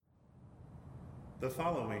The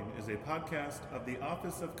following is a podcast of the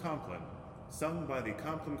Office of Compline, sung by the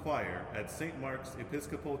Compline Choir at St. Mark's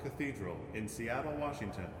Episcopal Cathedral in Seattle,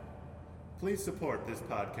 Washington. Please support this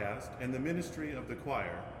podcast and the ministry of the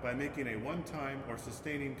choir by making a one-time or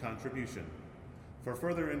sustaining contribution. For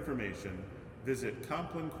further information, visit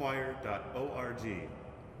complinechoir.org.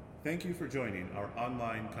 Thank you for joining our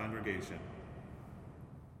online congregation.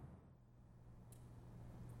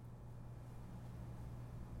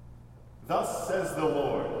 Thus says the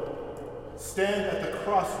Lord, stand at the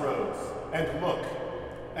crossroads and look,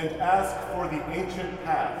 and ask for the ancient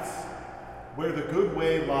paths, where the good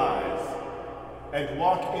way lies, and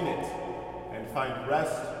walk in it, and find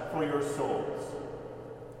rest for your souls.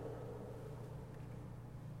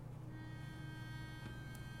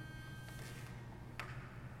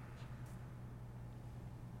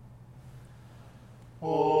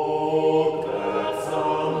 Oh,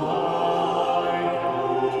 gladsome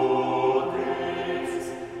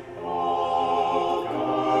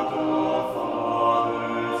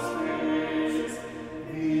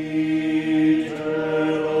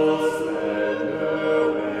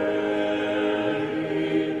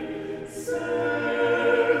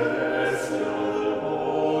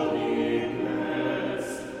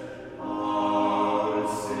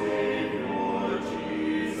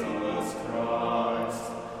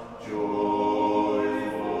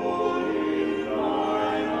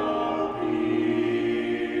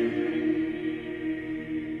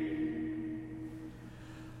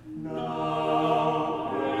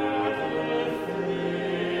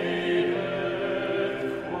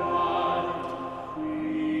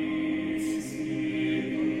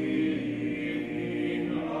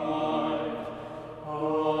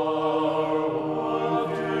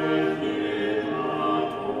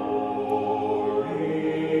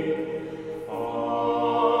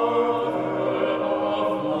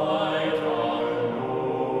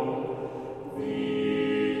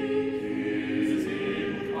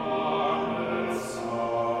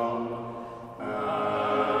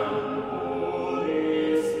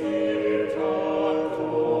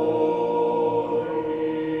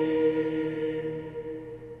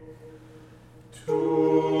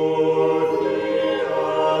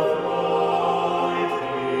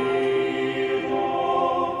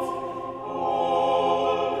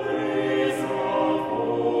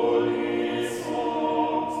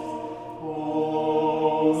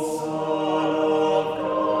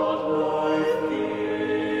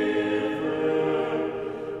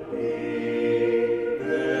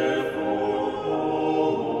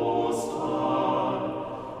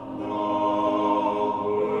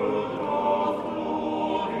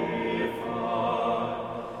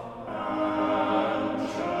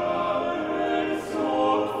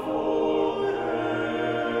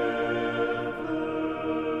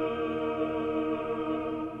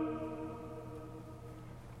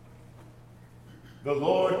The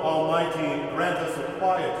Lord Almighty grant us a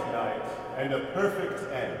quiet night and a perfect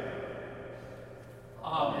end.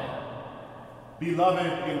 Amen.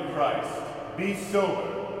 Beloved in Christ, be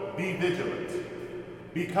sober, be vigilant,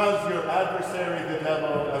 because your adversary the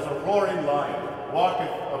devil, as a roaring lion,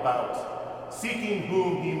 walketh about, seeking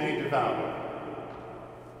whom he may devour.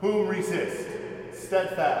 Whom resist,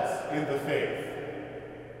 steadfast in the faith.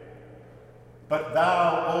 But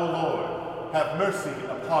thou, O Lord, have mercy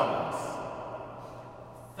upon us.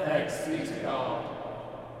 Thanks be to God.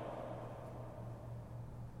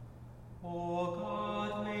 O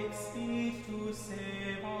God, make speed to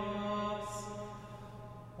save us.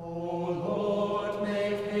 O Lord,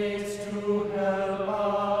 make haste to help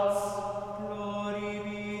us. Glory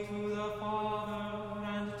be to the Father,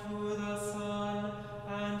 and to the Son,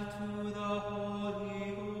 and to the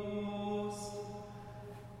Holy Ghost.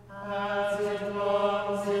 As it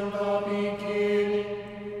was in the beginning,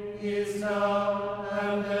 is now,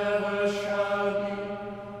 and ever shall be,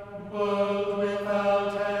 world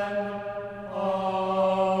without end.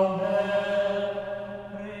 Amen.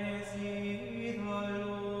 Praise ye the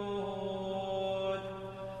Lord.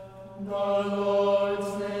 The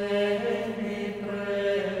Lord's name be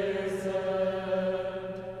praised.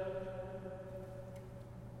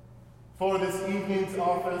 For this evening's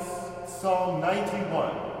office, Psalm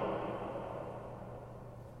 91.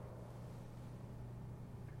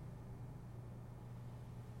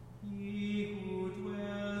 He who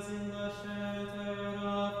dwells in the shelter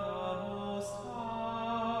of the Most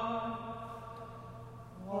High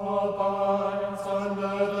Abides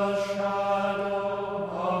under the shadow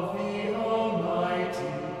of the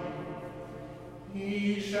Almighty.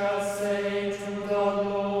 He shall say to the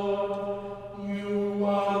Lord, you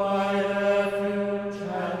are my refuge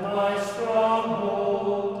and my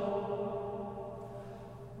stronghold.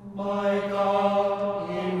 My God,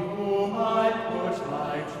 in whom I put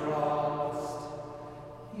my trust,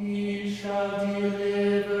 he shall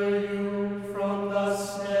deliver you from the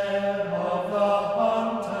snare of the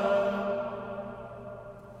hunter,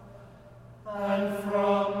 and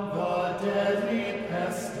from the deadly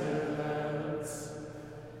pestilence.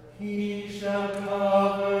 He shall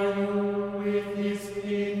cover you with his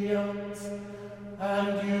pinions,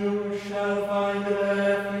 and you shall find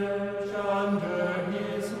refuge under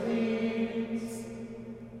his wings.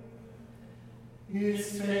 His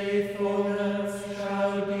faithfulness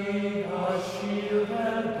shall be a shield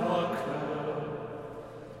and buckler.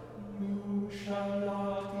 You shall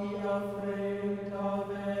not be afraid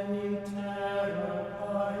of any terror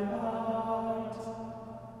by night,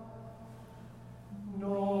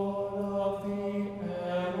 nor of the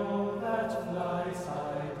arrow that flies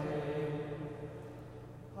by day,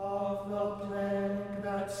 of the plague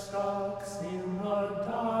that stalks in the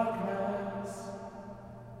darkness,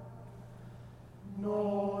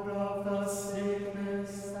 nor of the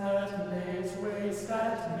sickness that lays waste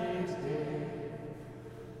at midday.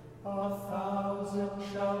 1,000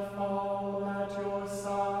 shall fall at your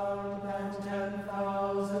side, and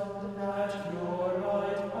 10,000 at your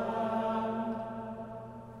right hand,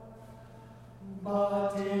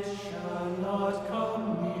 but it shall not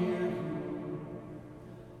come near you.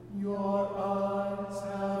 Your eyes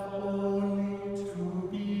have only to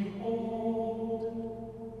behold,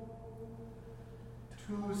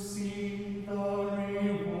 to see the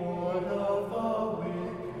reward of the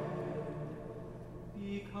wicked.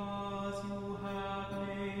 Because you have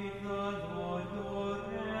made the Lord your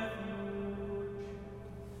refuge,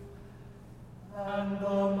 And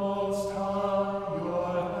the Most High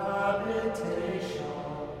your habitation.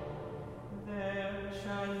 there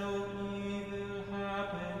shall no evil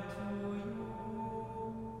happen to you.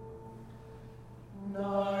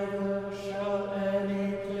 Neither shall any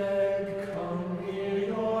plague come near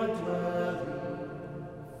your dwelling.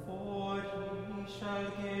 For he shall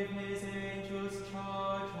give his angels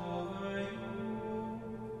charge over you,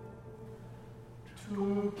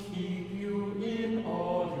 To keep you in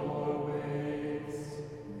all your ways.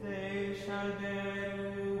 they shall bear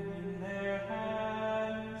you in their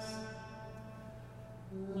hands,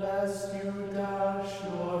 Lest you dash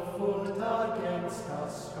your foot against a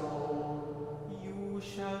stone. you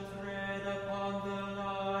shall tread upon the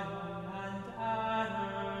lion and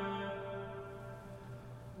adder.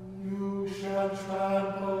 You shall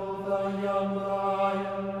trample the young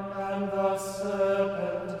lion and the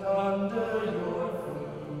serpent under your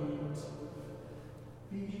feet.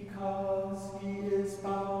 Because he is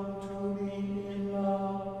bound to me in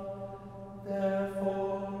love,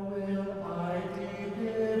 therefore will I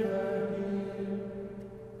deliver him.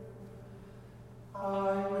 I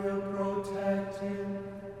will protect him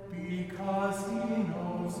because he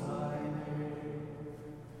knows my name.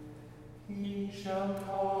 He shall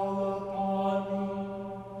call upon me,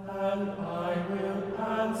 and I will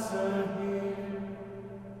answer him.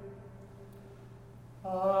 I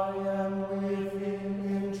am with him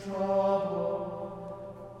in trouble.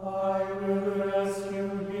 I will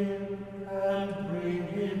rescue him and bring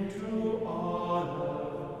him to honor.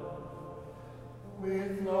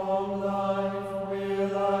 With long life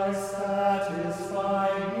will I satisfy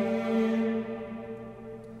him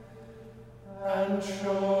and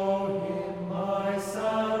show him my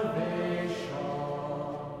salvation.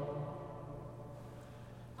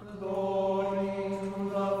 Glory to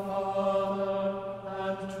the Father,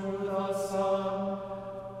 and to the Son,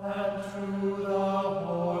 and to the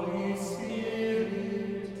Holy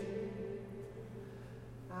Spirit,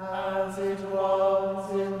 as it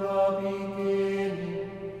was in the beginning,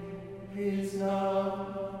 is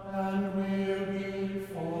now, and will be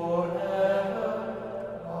forever.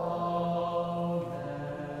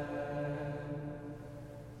 Amen.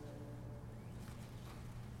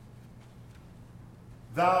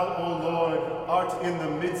 Thou, O Lord, art in the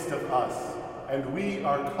midst of us, and we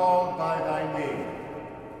are called by thy name.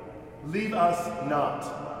 Leave us not,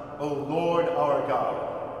 O Lord our God.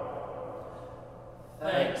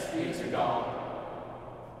 Thanks be to God.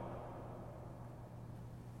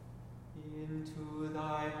 Into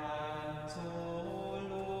thy hands, O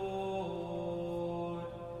Lord,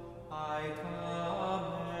 I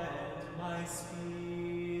commend my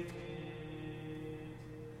spirit.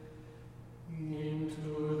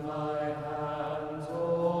 Into thy hands,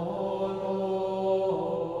 O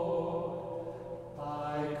Lord,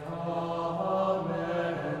 I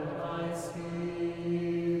commend my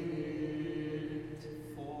spirit.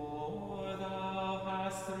 For thou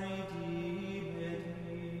hast redeemed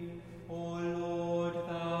me, O Lord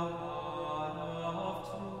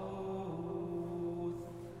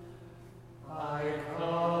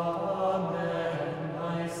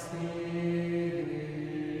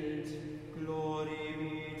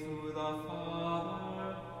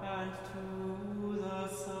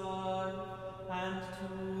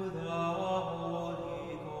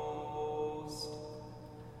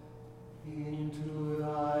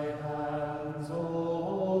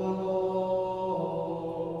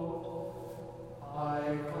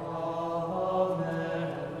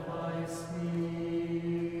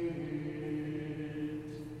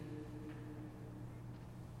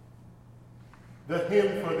The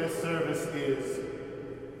hymn for this service is,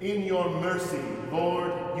 "In Your Mercy,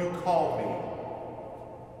 Lord, You Call Me."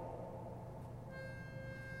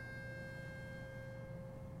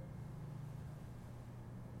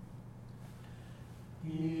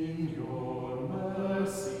 In Your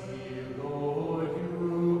mercy, Lord,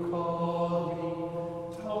 You call me,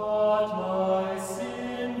 taught my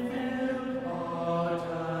sin-filled heart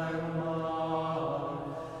and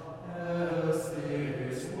mind, else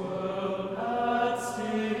this world had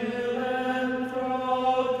still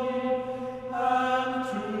enthralled me, and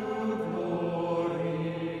to glory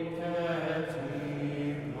kept me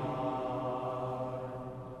blind.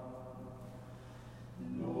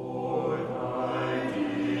 Lord, I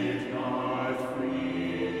did not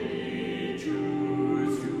freely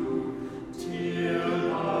choose You, till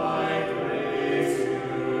by grace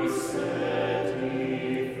You set me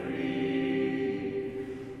free.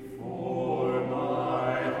 For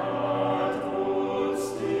my heart would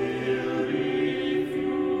still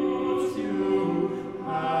refuse You,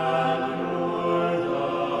 had Your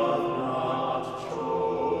love not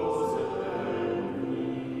chosen me.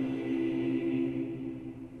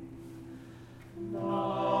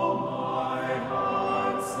 Now my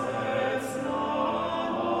heart says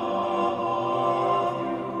none above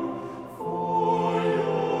You, for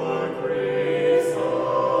Your grace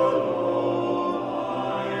alone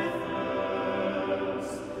I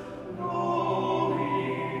thirst,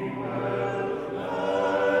 knowing well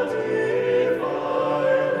that if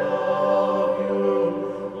I love You,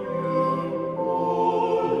 You, O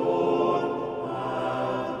Lord,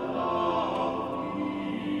 have loved me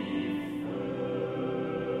first.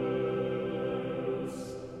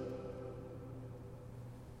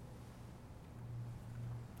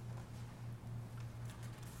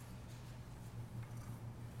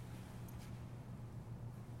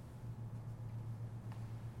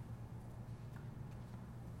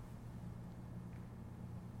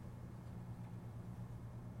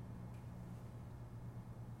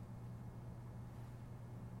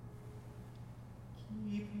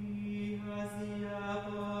 Keep me as the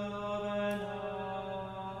apple of an eye.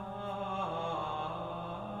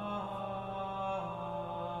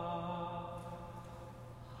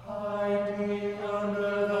 Hide me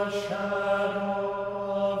under the shadow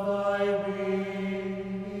of Thy wings.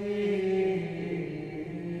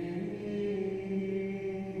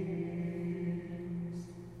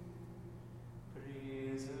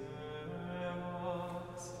 Preserve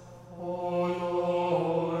us, O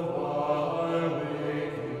Lord, while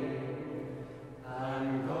waking, and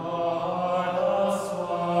guard us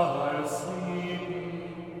while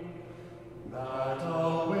sleeping, that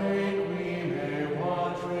awake we may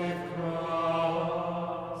watch with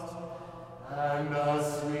Christ, and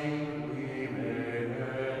asleep we may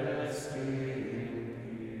rest in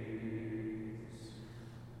peace.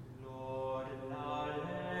 Lord, Thou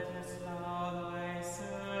lettest allow Thy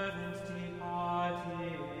servant depart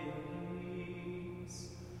in peace.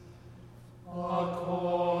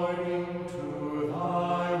 According to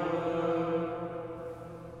Thy word,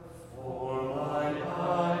 for mine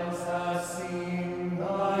eyes have seen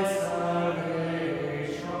Thy salvation,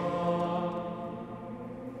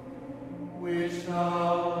 which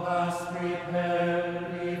Thou hast prepared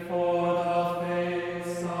before the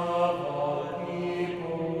face of all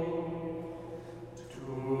people, to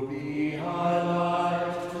be a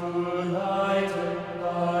light to lighten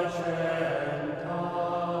the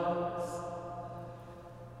Gentiles,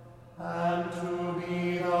 and to be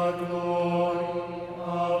the glory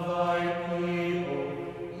of Thy people,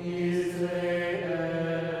 Israel.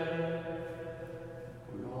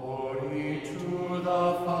 Glory to the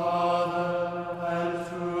Father, and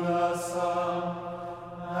to the Son,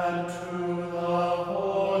 and to the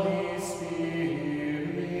Holy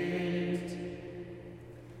Spirit,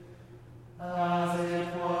 as it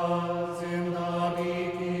was in the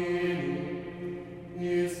beginning,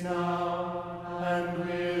 is now, and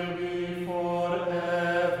will be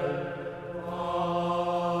forever.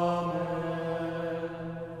 Amen.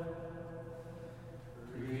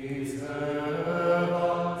 Preserve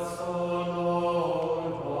us, O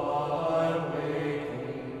Lord, while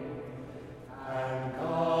waking, and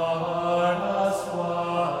guard us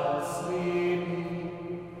while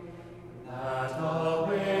sleeping, that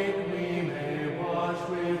awake we may watch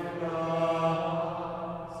with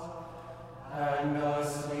Christ, and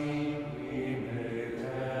asleep we may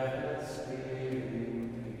rest in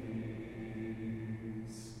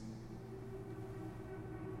peace.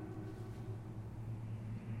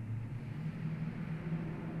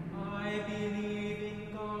 I believe in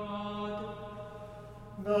God,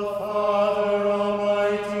 The Father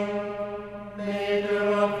Almighty, maker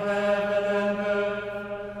of heaven and earth,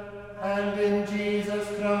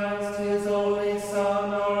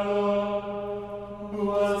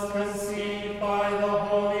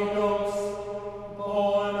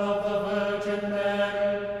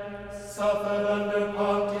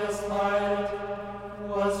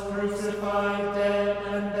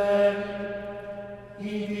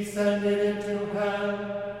 descended into hell.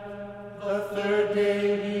 The third day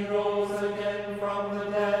he rose again from the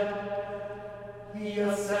dead. He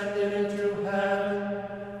ascended into heaven,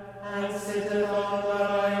 and sitteth on the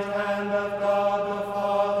right hand of God the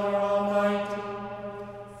Father Almighty.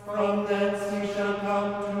 From thence he shall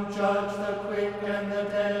come to judge the quick and the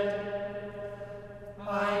dead.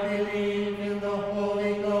 I believe in the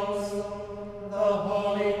Holy Ghost, the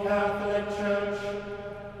Holy Catholic Church,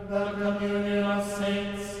 the communion of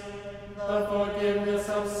saints, the forgiveness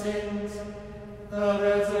of sins, the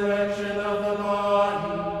resurrection of the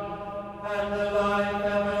body, and the life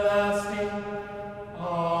everlasting.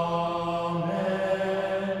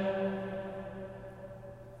 Amen.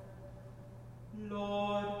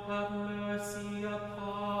 Lord, have mercy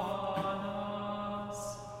upon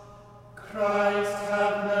us. Christ,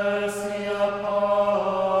 have mercy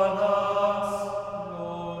upon us.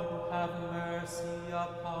 Lord, have mercy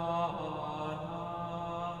upon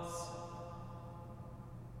us.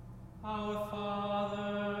 Our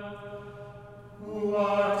Father, Who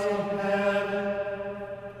art in heaven,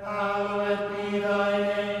 hallowed be thy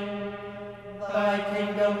name. Thy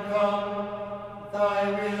kingdom come, thy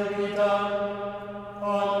will be done,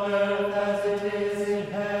 on earth as it is in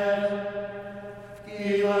heaven.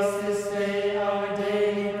 Give us this day our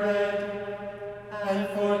daily bread, and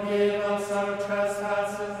forgive us our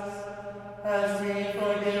trespasses, as we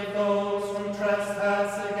forgive those who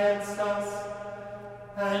trespass against us.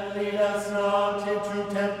 And lead us not into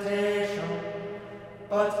temptation,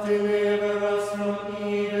 but deliver us from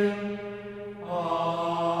evil.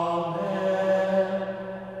 Amen.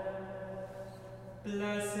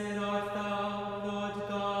 blessed art thou, Lord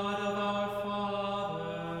God of our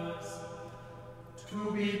fathers, To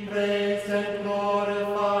be praised and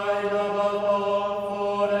glorified above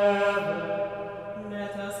all forever.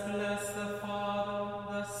 let us bless the Father,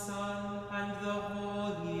 the Son, and the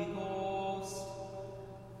Holy Ghost.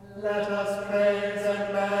 Let us praise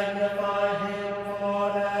and magnify him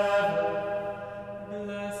forever.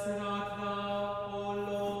 Blessed art thou, O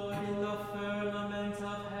Lord, in the firmament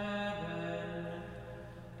of heaven.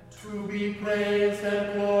 To be praised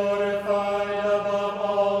and glorified above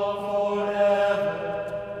all forever.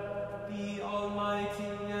 The Almighty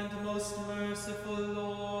and most merciful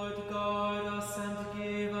Lord guard us and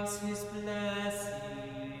give us his blessing.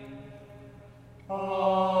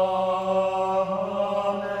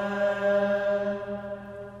 Amen.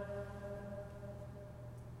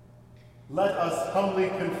 Let us humbly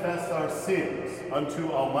confess our sins unto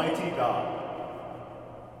Almighty God.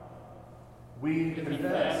 We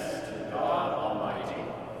Confess to God Almighty,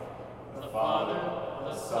 the Father,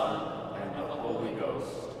 the Son, and the Holy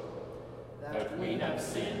Ghost, that we have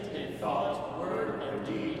sinned in thought, word, and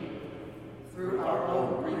deed, through our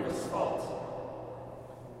own grievous fault.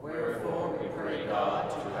 Wherefore we pray God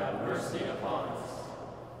to have mercy upon us.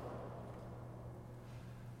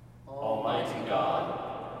 Almighty God,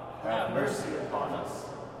 have mercy upon us.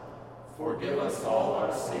 Forgive us all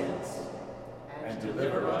our sins, and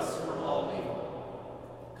deliver us from all evil.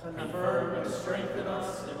 Confirm and strengthen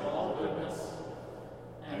us in all goodness,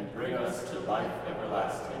 and bring us to life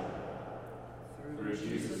everlasting. Through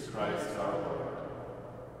Jesus Christ our Lord.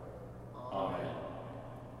 Amen.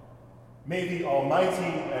 May the Almighty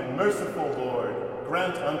and merciful Lord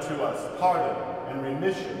grant unto us pardon and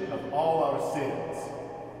remission of all our sins,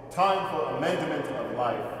 time for amendment of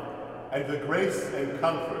life, and the grace and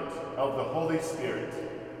comfort of the Holy Spirit.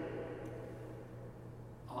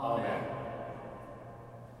 Amen.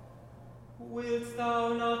 Wilt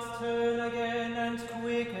thou not turn again and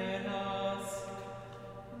quicken us,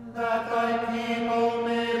 That thy people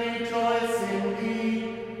may rejoice in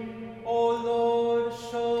thee. O Lord,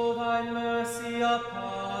 show thy mercy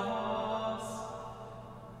upon us.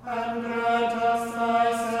 And grant us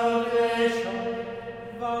thy salvation.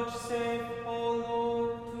 Vouchsafe, O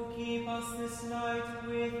Lord, to keep us this night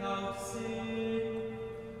without sin.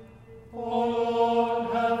 O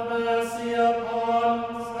Lord, have mercy upon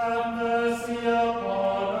us, have mercy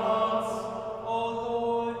upon us. O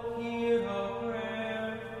Lord, hear our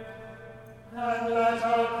prayer. And let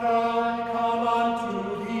our cry come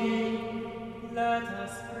unto thee. Let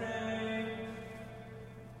us pray.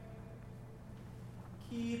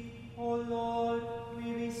 Keep, O Lord,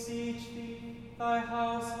 we beseech thee, thy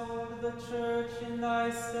household, the church, in thy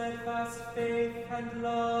steadfast faith and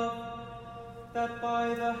love, that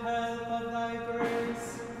by the help of thy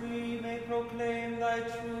grace we may proclaim thy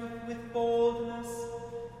truth with boldness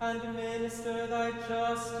and minister thy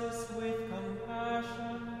justice with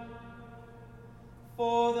compassion.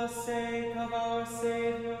 For the sake of our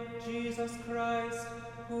Savior, Jesus Christ,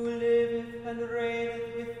 who liveth and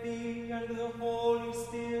reigneth with thee and the Holy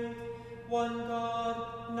Spirit, one God,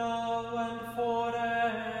 now and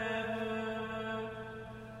forever.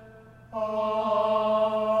 Amen.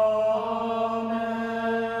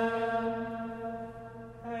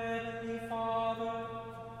 Heavenly Father,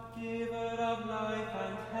 giver of life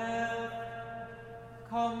and health,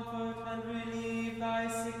 comfort and relieve thy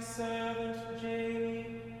sick servant Jamie,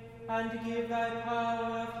 and give thy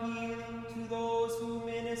power of healing to those who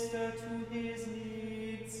minister to his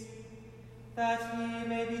needs, that he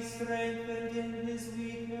may be strengthened in his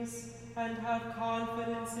weakness and have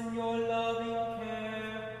confidence in your loving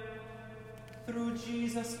care. Through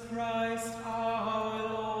Jesus Christ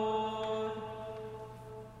our Lord.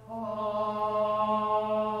 Amen.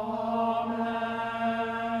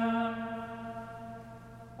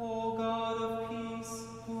 O God of peace,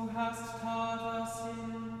 who hast taught us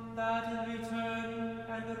that in returning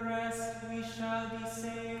and rest we shall be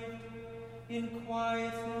saved, in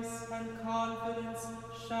quietness and confidence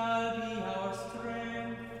shall be our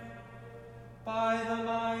strength. By the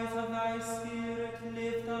might of thy Spirit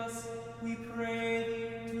lift us, we pray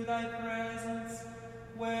thee, to thy presence,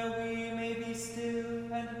 where we may be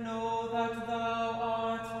still and know that thou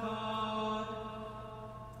art God.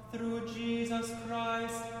 Through Jesus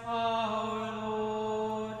Christ our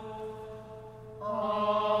Lord. Amen.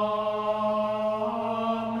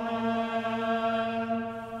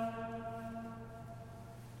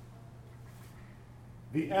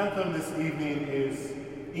 The anthem this evening is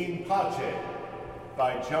In Pace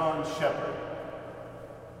by John Shepherd.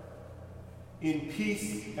 In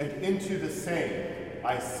peace and into the same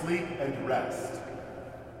I sleep and rest.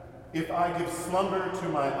 If I give slumber to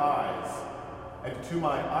my eyes, and to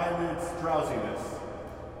my eyelids drowsiness,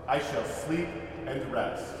 I shall sleep and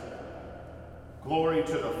rest. Glory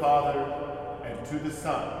to the Father, and to the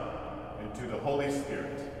Son, and to the Holy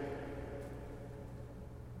Spirit.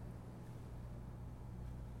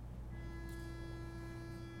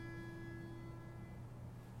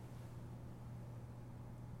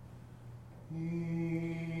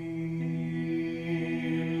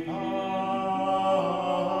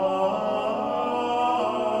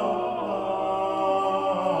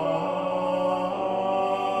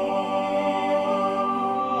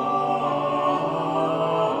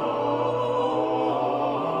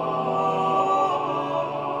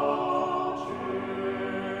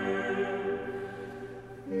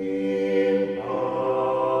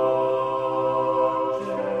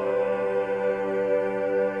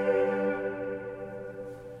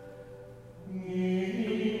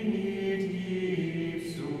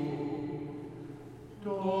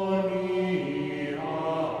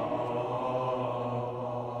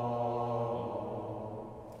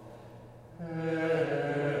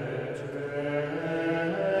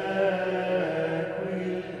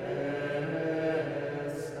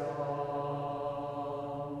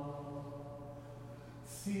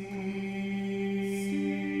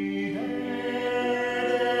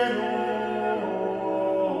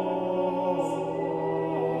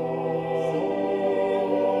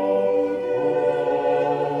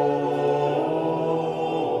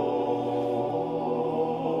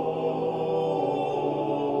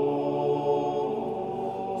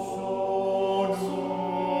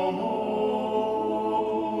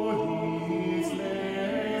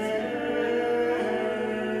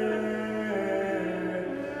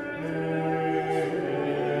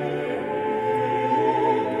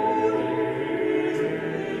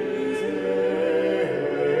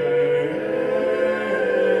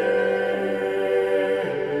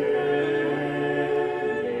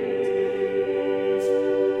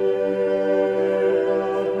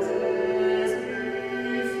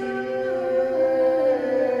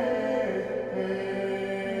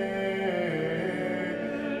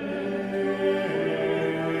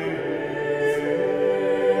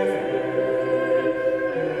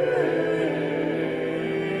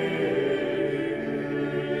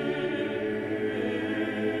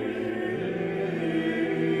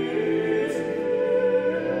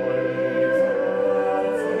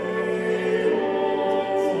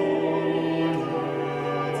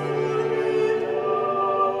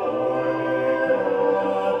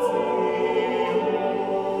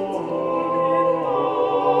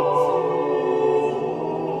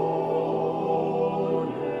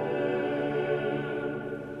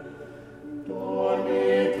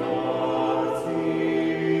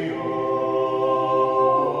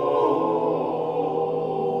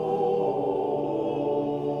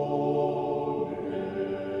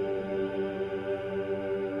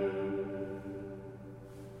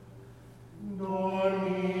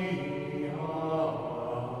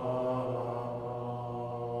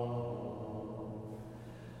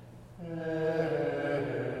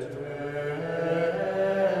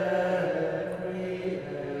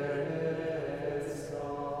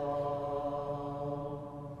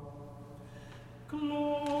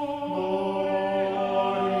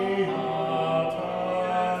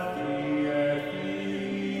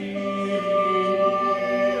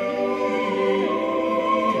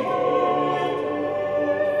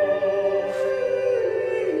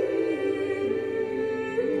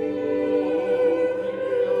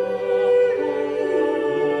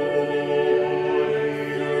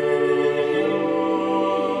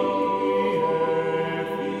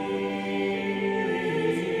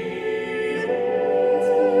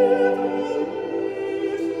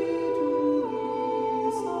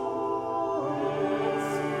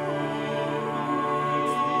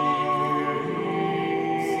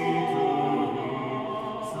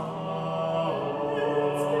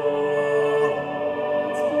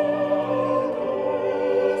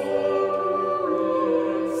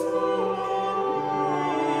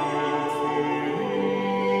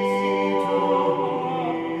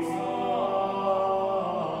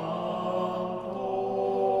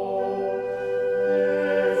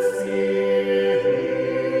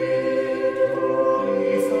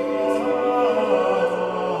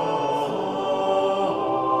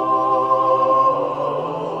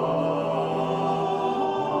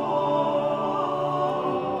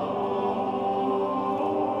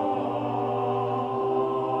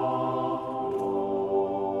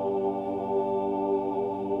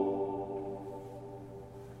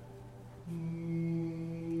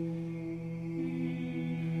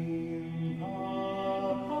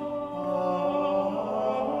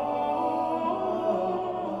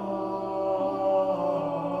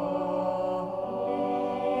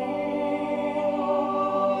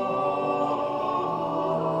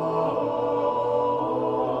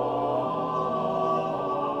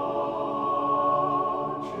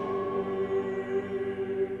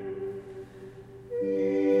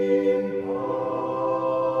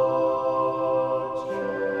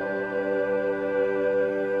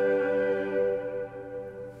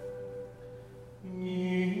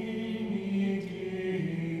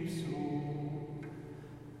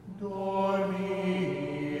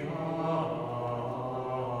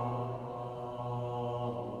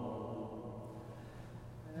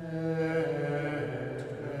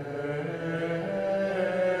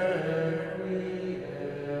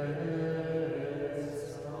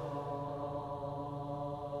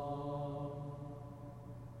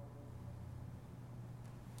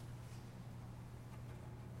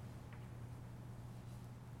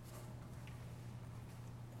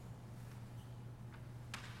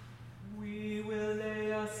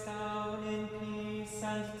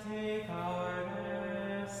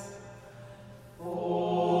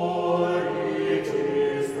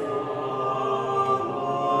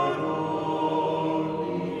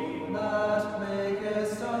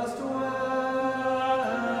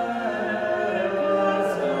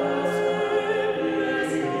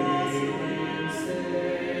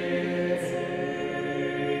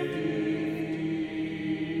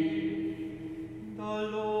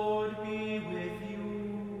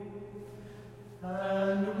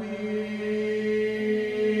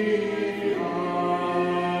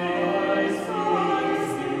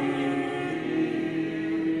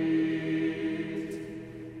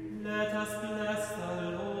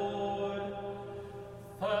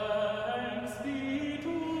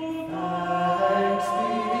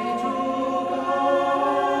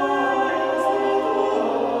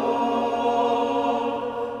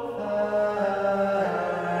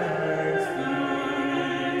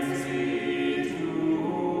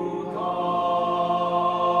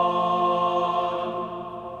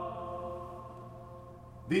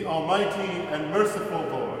 Almighty and merciful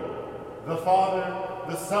Lord, the Father,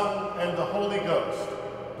 the Son, and the Holy Ghost,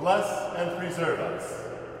 bless and preserve us.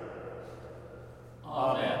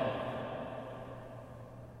 Amen.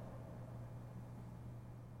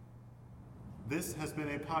 This has been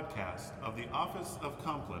a podcast of the Office of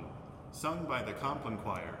Compline, sung by the Compline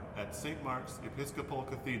Choir at St. Mark's Episcopal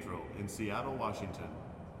Cathedral in Seattle, Washington.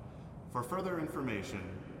 For further information,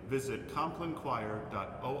 visit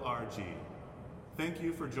complinechoir.org. Thank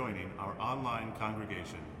you for joining our online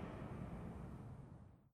congregation.